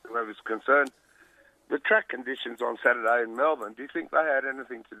for whoever's concerned, the track conditions on Saturday in Melbourne, do you think they had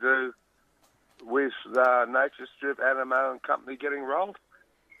anything to do with Nature Strip, Animo and company getting rolled?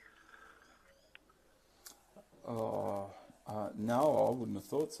 No, I wouldn't have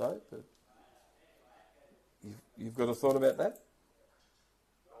thought so, but you've got a thought about that?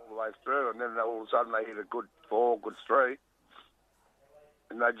 All the way through, and then all of a sudden they hit a good 4, good 3,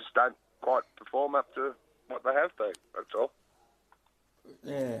 and they just don't quite perform up to what they have been, that's all.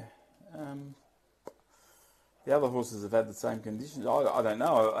 Yeah. The other horses have had the same conditions. I don't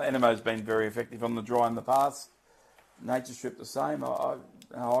know. Animo's been very effective on the dry in the past. Nature Strip the same.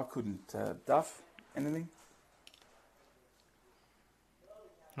 I couldn't Duff anything.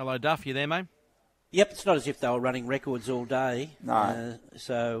 Hello, Duff. You there, mate? Yep, it's not as if they were running records all day. No.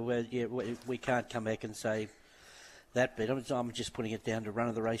 We can't come back and say that bit. I'm just putting it down to run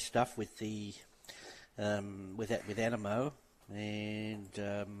of the race stuff with the with Animo and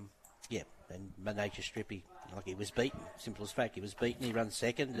and Nature Strip. He was beaten. Simple as fact, he was beaten. He runs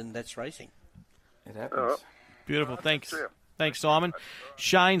second, and that's racing. It happens. Beautiful. Thanks. Thanks, Simon.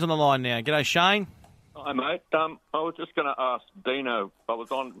 Shane's on the line now. G'day, Shane. Hi, mate. I was just going to ask Dino. I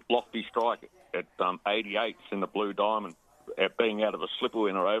was on Lofty Strike at 88s in the Blue Diamond, being out of a slipper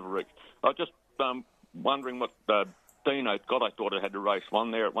winner over it. I was just wondering what Dino got. I thought it had to race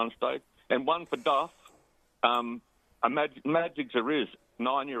one there at one stage. And one for Duff, Magic Zeriz,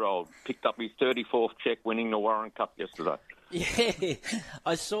 9-year-old, picked up his 34th check winning the Warren Cup yesterday. Yeah,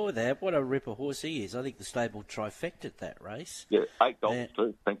 I saw that. What a ripper horse he is. I think the stable trifected that race. Yeah, $8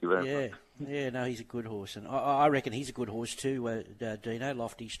 too. Thank you very much. Yeah, no, he's a good horse. And I reckon he's a good horse too, Dino,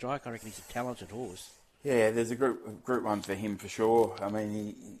 Lofty Strike. I reckon he's a talented horse. Yeah, there's a group one for him for sure. I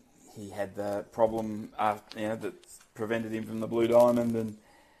mean, he had the problem that prevented him from the Blue Diamond, and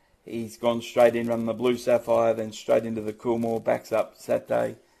he's gone straight in, running the Blue Sapphire, then straight into the Coolmore, backs up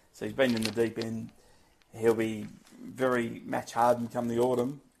Saturday. So he's been in the deep end. He'll be very match hardened come the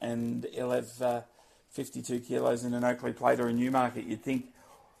autumn, and he'll have 52 kilos in an Oakley Plate or a Newmarket. You'd think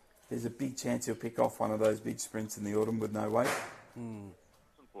there's a big chance he'll pick off one of those big sprints in the autumn with no weight.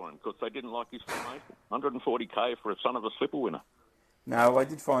 Because they didn't like his formation. 140k for a son of a slipper winner. No, they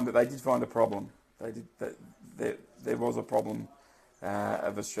did find a problem. There was a problem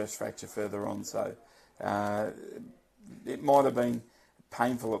of a stress fracture further on, so it might have been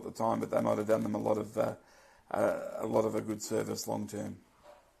painful at the time, but they might have done them a lot of a good service long term.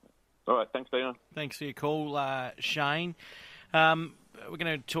 All right, thanks, Dino. Thanks for your call, Shane. we're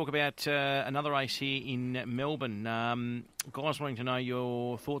going to talk about another race here in Melbourne. Guys wanting to know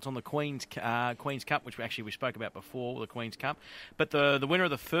your thoughts on the Queen's Cup, which we spoke about before, the Queen's Cup. But the winner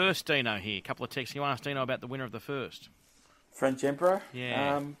of the first, Dino, here. A couple of texts. You asked Dino about the winner of the first. French Emperor.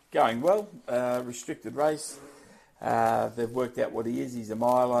 Yeah. Going well. Restricted race. They've worked out what he is. He's a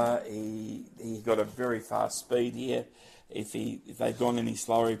miler. He got a very fast speed here. If they'd gone any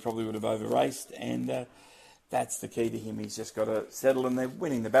slower, he probably would have over-raced. And that's the key to him. He's just got to settle, and they're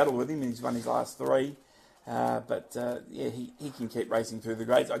winning the battle with him. He's won his last 3. He can keep racing through the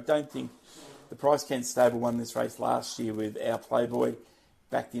grades. I don't think the Price Kent stable won this race last year with Our Playboy,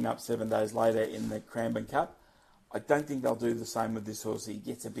 backed him up 7 days later in the Cranbourne Cup. I don't think they'll do the same with this horse. He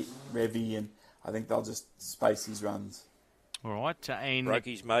gets a bit revvy, and I think they'll just space his runs. All right. And broke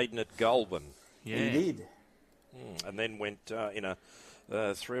his maiden at Goulburn. Yeah. He did. And then went in a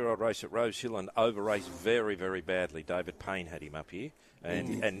 3-year-old race at Rose Hill and over-raced very, very badly. David Payne had him up here.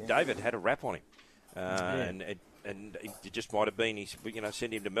 And David had a rap on him. And it just might have been,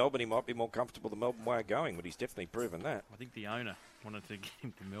 send him to Melbourne. He might be more comfortable the Melbourne way of going, but he's definitely proven that. I think the owner wanted to get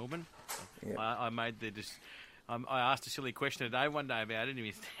him to Melbourne. Yeah. I asked a silly question today, one day about it,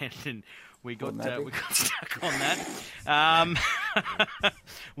 and we got stuck on that.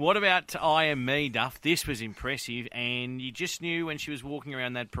 What about IME, Duff? This was impressive, and you just knew when she was walking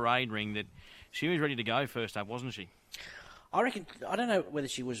around that parade ring that she was ready to go first up, wasn't she? I reckon. I don't know whether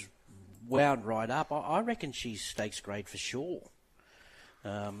she was wound right up. I reckon she's stakes grade for sure.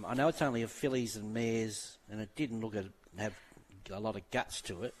 I know it's only a fillies and mares, and it didn't have a lot of guts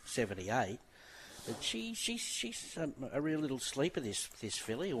to it. 78. But she's a real little sleeper, this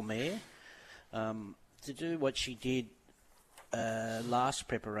filly or mare. To do what she did last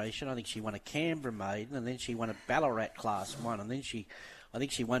preparation, I think she won a Canberra maiden, and then she won a Ballarat Class 1, and then I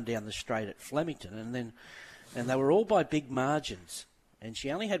think she won down the straight at Flemington, and they were all by big margins. And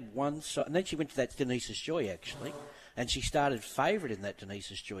she only had one, and then she went to that Denise's Joy actually, and she started favourite in that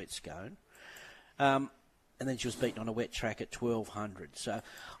Denise's Joy at Scone, and then she was beaten on a wet track at 1200. So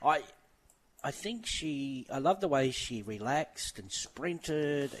I think I love the way she relaxed and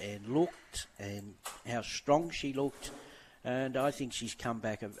sprinted and looked and how strong she looked. And I think she's come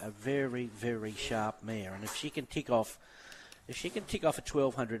back a very, very sharp mare. And if she can tick off a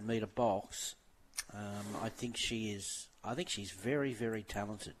 1200 metre box, I think she's very, very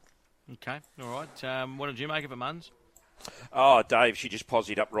talented. Okay, all right. What did you make of it, Muns? Oh, Dave, she just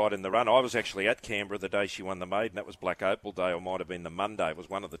posied up right in the run. I was actually at Canberra the day she won the maiden. That was Black Opal Day, or might have been the Monday. It was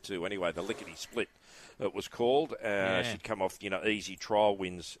one of the two. Anyway, the Lickety Split, it was called. She'd come off, easy trial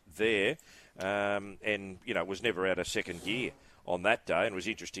wins there, and was never out of second gear on that day. And it was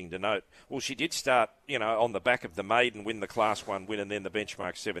interesting to note. Well, she did start, on the back of the maiden, win the Class 1 win, and then the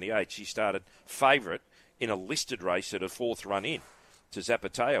benchmark 78. She started favourite in a listed race at a 4th run in to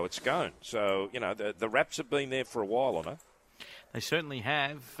Zapateo at Scone. So, the raps have been there for a while on her. They certainly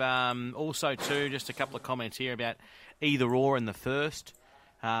have. Also, too, just a couple of comments here about either or in the first.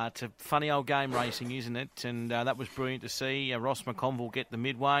 It's a funny old game racing, isn't it? And that was brilliant to see. Ross McConville get the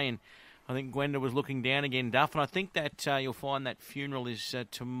midway, and I think Gwenda was looking down again, Duff. And I think that you'll find that funeral is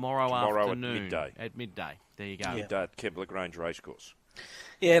tomorrow afternoon. At midday. There you go. Midday at Kembla Grange Racecourse.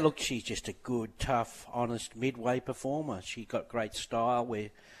 Yeah, look, she's just a good, tough, honest midway performer. She got great style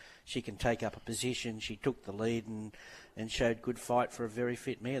where she can take up a position. She took the lead and showed good fight for a very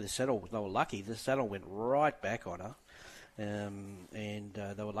fit mare. The saddle, they were lucky. The saddle went right back on her, and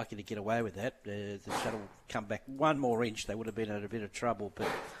they were lucky to get away with that. The saddle come back one more inch, they would have been in a bit of trouble. But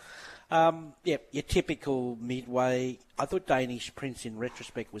your typical midway. I thought Danish Prince in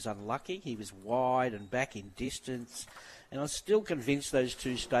retrospect was unlucky. He was wide and back in distance. And I'm still convinced those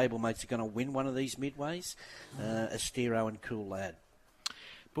two stablemates are going to win one of these midways, Estero and Cool Lad.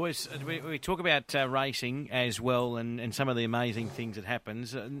 Boys, we talk about racing as well and some of the amazing things that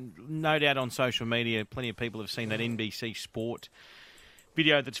happens. No doubt on social media, plenty of people have seen that NBC Sport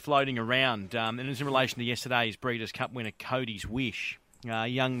video that's floating around. And it's in relation to yesterday's Breeders' Cup winner, Cody's Wish.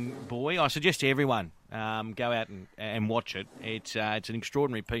 Young boy. I suggest to everyone go out and watch it. It's an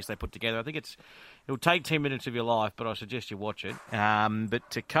extraordinary piece they put together. I think it'll take 10 minutes of your life, but I suggest you watch it.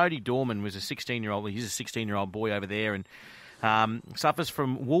 But Cody Dorman was a 16-year-old. He's a 16-year-old boy over there and suffers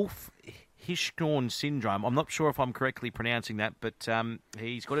from Wolff-Hirschhorn syndrome. I'm not sure if I'm correctly pronouncing that, but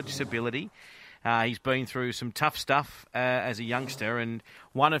he's got a disability. He's been through some tough stuff as a youngster, and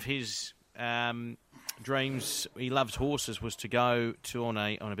one of his dreams, he loves horses, was to go on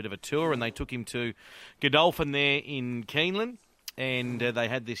a bit of a tour, and they took him to Godolphin there in Keeneland, and they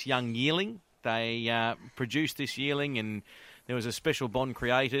had this young yearling. They produced this yearling, and there was a special bond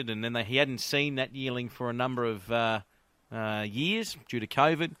created, and then he hadn't seen that yearling for a number of years due to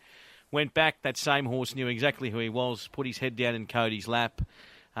COVID. Went back, that same horse knew exactly who he was, put his head down in Cody's lap,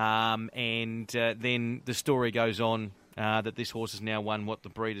 and then the story goes on that this horse has now won the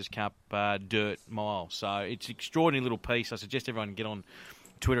Breeders' Cup Dirt Mile. So it's an extraordinary little piece. I suggest everyone get on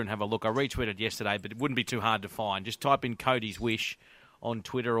Twitter and have a look. I retweeted yesterday, but it wouldn't be too hard to find. Just type in Cody's Wish on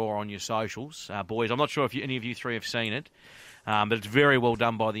Twitter or on your socials. Boys, I'm not sure if any of you three have seen it, but it's very well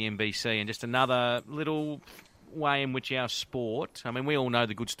done by the NBC, and just another little way in which our sport, I mean, we all know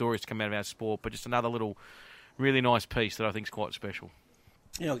the good stories to come out of our sport, but just another little really nice piece that I think is quite special.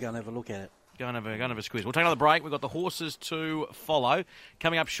 Yeah, I'll go and have a look at it. Go and have a squeeze. We'll take another break. We've got the horses to follow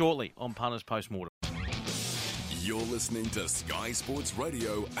coming up shortly on Punters Postmortem. You're listening to Sky Sports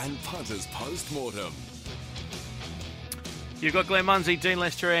Radio and Punters Postmortem. You've got Glenn Munsey, Dean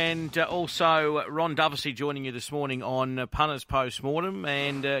Lester, and also Ron Duvesey joining you this morning on Punters Postmortem,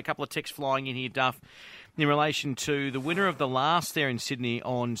 and a couple of texts flying in here, Duff, in relation to the winner of the last there in Sydney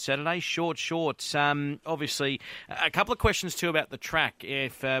on Saturday, Short Shorts. Obviously, a couple of questions too about the track.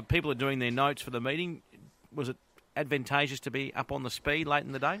 If people are doing their notes for the meeting, was it advantageous to be up on the speed late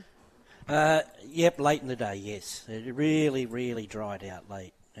in the day? Yep, late in the day, yes. It really, really dried out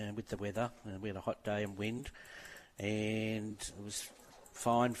late with the weather. We had a hot day and wind, and it was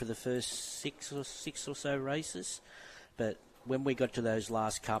fine for the first six or so races. But when we got to those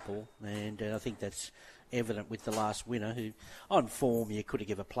last couple, and I think that's evident with the last winner, who on form you could have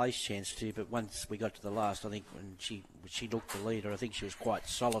given a place chance to, but once we got to the last, I think when she looked the leader, I think she was quite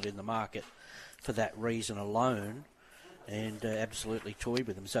solid in the market for that reason alone, and absolutely toyed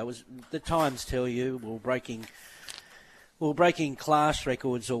with them. So it was, the times tell you we were breaking class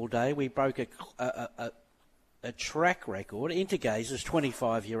records all day. We broke a track record. Intergaze's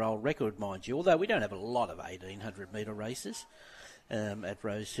 25-year-old record, mind you, although we don't have a lot of 1,800-metre races at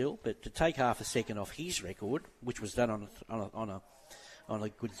Rosehill, but to take half a second off his record, which was done on a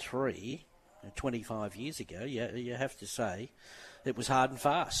good 25 years ago, you have to say it was hard and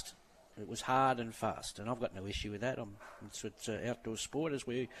fast. It was hard and fast, and I've got no issue with that. It's outdoor sport, as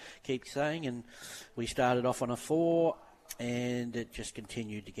we keep saying, and we started off on a 4, and it just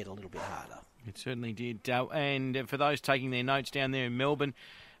continued to get a little bit harder. It certainly did. And for those taking their notes down there in Melbourne,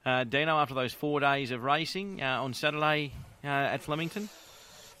 Dino, after those 4 days of racing on Saturday at Flemington?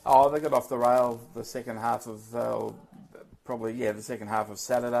 Oh, they got off the rail the second half of, the second half of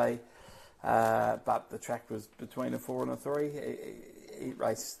Saturday. But the track was between a 4 and a 3. It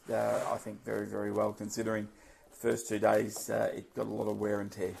raced, I think, very, very well, considering the first 2 days it got a lot of wear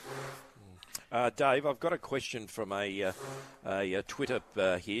and tear. Dave, I've got a question from a Twitter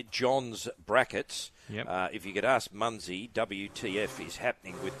here, John's Brackets. Yep. If you could ask Munsey, WTF is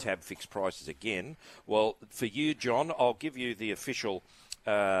happening with tab fixed prices again. Well, for you, John, I'll give you the official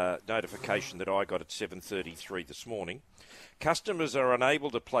notification that I got at 7:33 this morning. Customers are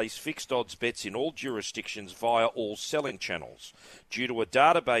unable to place fixed odds bets in all jurisdictions via all selling channels due to a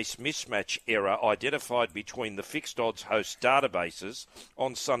database mismatch error identified between the fixed odds host databases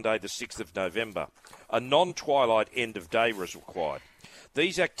on Sunday the 6th of November. A non-twilight end of day was required.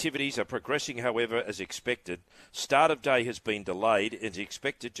 These activities are progressing, however, as expected. Start of day has been delayed and is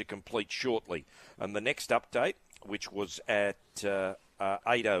expected to complete shortly. And the next update, which was at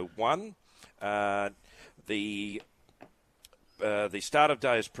 8:01, the start of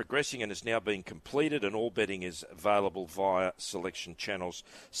day is progressing and is now being completed, and all betting is available via selection channels.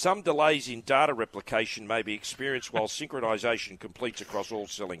 Some delays in data replication may be experienced while synchronisation completes across all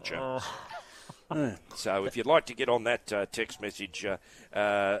selling channels. So if you'd like to get on that text message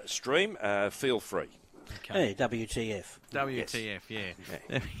stream, feel free. Okay. Hey, WTF. WTF,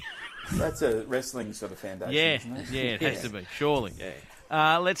 yeah. That's a wrestling sort of foundation, isn't it? Yeah, it has to be, surely.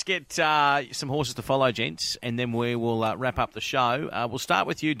 Yeah. Let's get some horses to follow, gents, and then we will wrap up the show. We'll start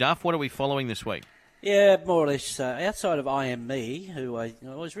with you, Duff. What are we following this week? Yeah, more or less. Outside of I Am Me, who I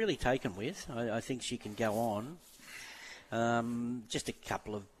was really taken with, I think she can go on. Just a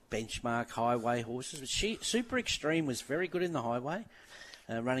couple of benchmark highway horses. But Super Extreme was very good in the highway,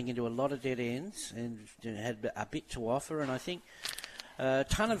 running into a lot of dead ends and had a bit to offer. And I think a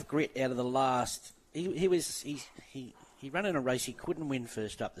ton of grit out of the last. He ran in a race he couldn't win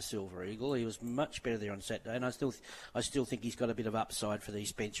first up, the Silver Eagle. He was much better there on Saturday, and I still think he's got a bit of upside for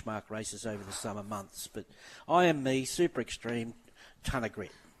these benchmark races over the summer months. But I Am Me, Super Extreme, ton of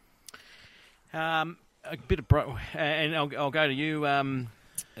grit. A bit of and I'll go to you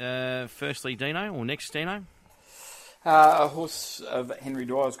firstly, Dino, or next, Dino. A horse of Henry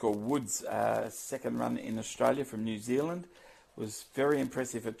Dwyer's called Woods, second run in Australia from New Zealand. Was very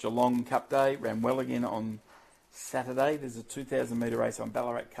impressive at Geelong Cup Day. Ran well again on Saturday. There's a 2,000 metre race on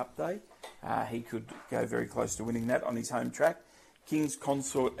Ballarat Cup Day. He could go very close to winning that on his home track. King's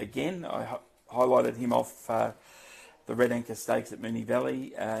Consort again. I highlighted him off the Red Anchor Stakes at Moonee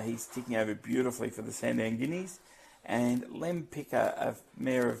Valley. He's ticking over beautifully for the Sandown Guineas. And Lem Picker, a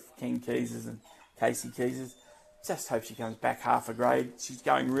mare of Ken Keys's and Casey Keys's. Just hope she comes back half a grade. She's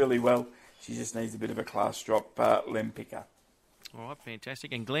going really well. She just needs a bit of a class drop, Lem Picker. All right,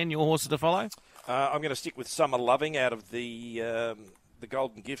 fantastic. And Glenn, your horses to follow? I'm going to stick with Summer Loving out of the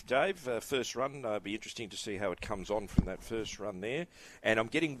Golden Gift, Dave. First run, it'll be interesting to see how it comes on from that first run there. And I'm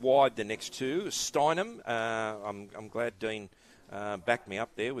getting wide the next two. Steinem, I'm glad Dean backed me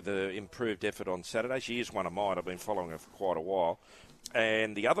up there with an improved effort on Saturday. She is one of mine. I've been following her for quite a while.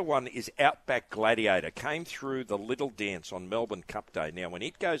 And the other one is Outback Gladiator. Came through the Little Dance on Melbourne Cup Day. Now, when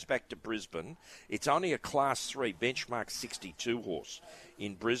it goes back to Brisbane, it's only a Class 3 benchmark 62 horse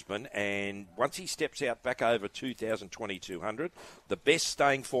in Brisbane. And once he steps out back over 2,200, the best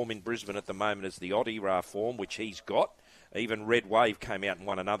staying form in Brisbane at the moment is the Oddira form, which he's got. Even Red Wave came out and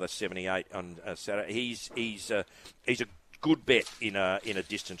won another 78 on Saturday. He's a good bet in a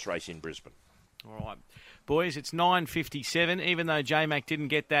distance race in Brisbane. All right. Boys, it's 9:57. Even though J-Mac didn't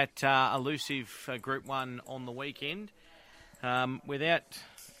get that elusive Group 1 on the weekend, without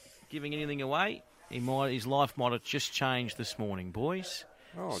giving anything away, his life might have just changed this morning, boys.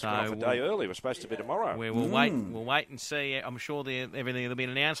 Oh, it's gone off a day early. We're supposed to be tomorrow. We'll wait and see. I'm sure everything will be an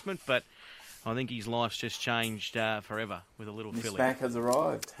announcement, but I think his life's just changed forever with a little Miss filly. Back has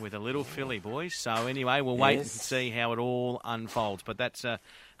arrived. With a little filly, boys. So anyway, we'll wait and see how it all unfolds. But that's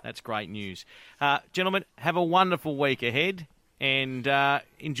great news. Gentlemen, have a wonderful week ahead and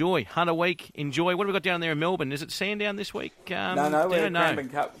enjoy. Hunter Week, enjoy. What have we got down there in Melbourne? Is it Sandown this week? No, we're at Cranbourne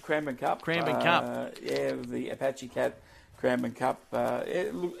Cup. Cranbourne Cup. Yeah, the Apache Cat Cranbourne Cup.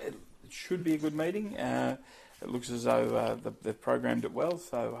 It should be a good meeting. It looks as though they've programmed it well,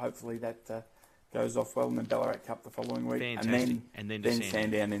 so hopefully that goes off well, and then Ballarat Cup the following week. Fantastic. And then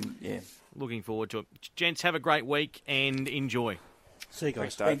Sandown. Looking forward to it. Gents, have a great week and enjoy. See you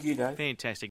guys. Thank you, Dave. Fantastic.